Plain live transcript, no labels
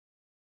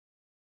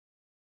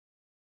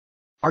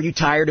Are you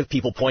tired of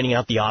people pointing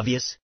out the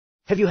obvious?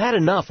 Have you had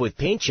enough with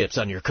paint chips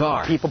on your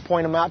car? People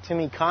point them out to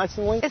me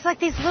constantly. It's like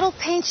these little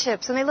paint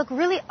chips, and they look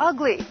really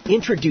ugly.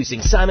 Introducing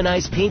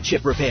Simoniz Paint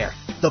Chip Repair,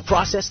 the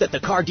process that the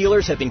car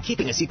dealers have been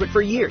keeping a secret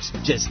for years.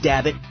 Just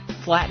dab it,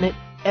 flatten it,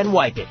 and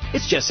wipe it.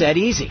 It's just that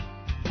easy.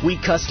 We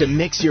custom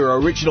mix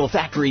your original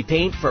factory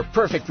paint for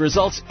perfect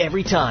results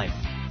every time.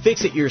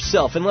 Fix it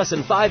yourself in less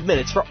than 5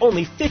 minutes for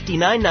only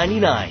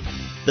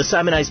 $59.99. The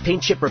Simoniz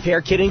Paint Chip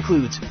Repair Kit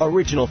includes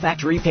original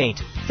factory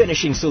paint,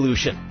 finishing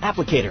solution,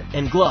 applicator,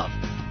 and glove.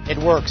 It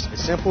works.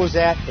 As simple as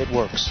that, it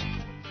works.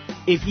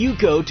 If you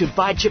go to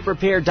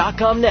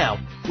buychiprepair.com now,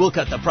 we'll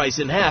cut the price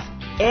in half,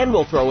 and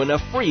we'll throw in a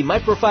free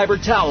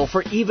microfiber towel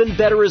for even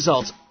better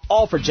results,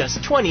 all for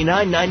just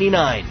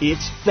 $29.99.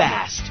 It's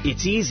fast,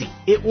 it's easy,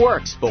 it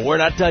works, but we're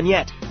not done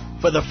yet.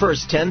 For the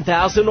first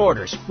 10,000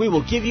 orders, we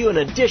will give you an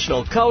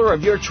additional color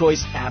of your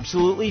choice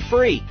absolutely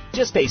free.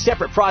 Just pay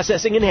separate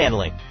processing and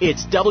handling.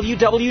 It's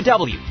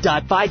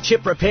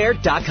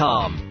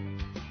www.buychiprepair.com.